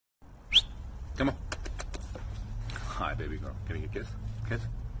Come on. Hi, baby girl. Can I get a kiss? Kiss?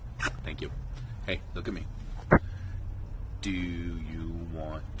 Thank you. Hey, look at me. Do you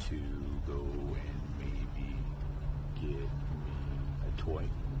want to go and maybe get me a toy?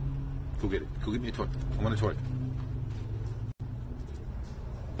 Go get it. Go get me a toy. I want a toy.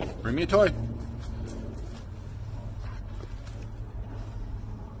 Bring me a toy.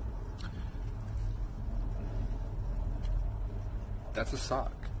 That's a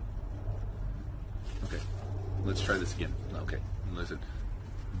sock. Okay, let's try this again. Okay, listen.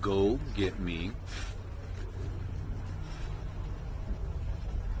 Go get me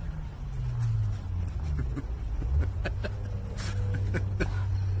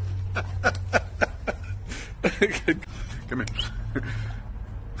come here.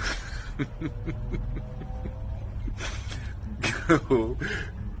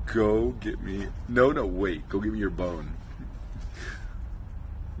 Go get me. No, wait. Go get me your bone.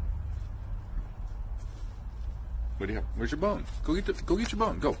 What do you have? Where's your bone? Go get your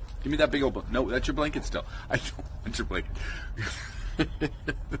bone. Go. Give me that big old bone. No, that's your blanket still. I don't want your blanket.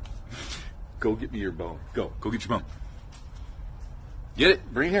 Go get me your bone. Go get your bone. Get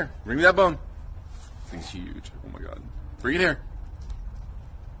it. Bring it here. Bring me that bone. This thing's huge. Oh my God. Bring it here.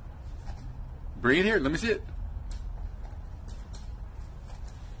 Bring it here. Let me see it.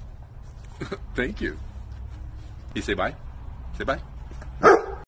 Thank you. You say bye? Say bye.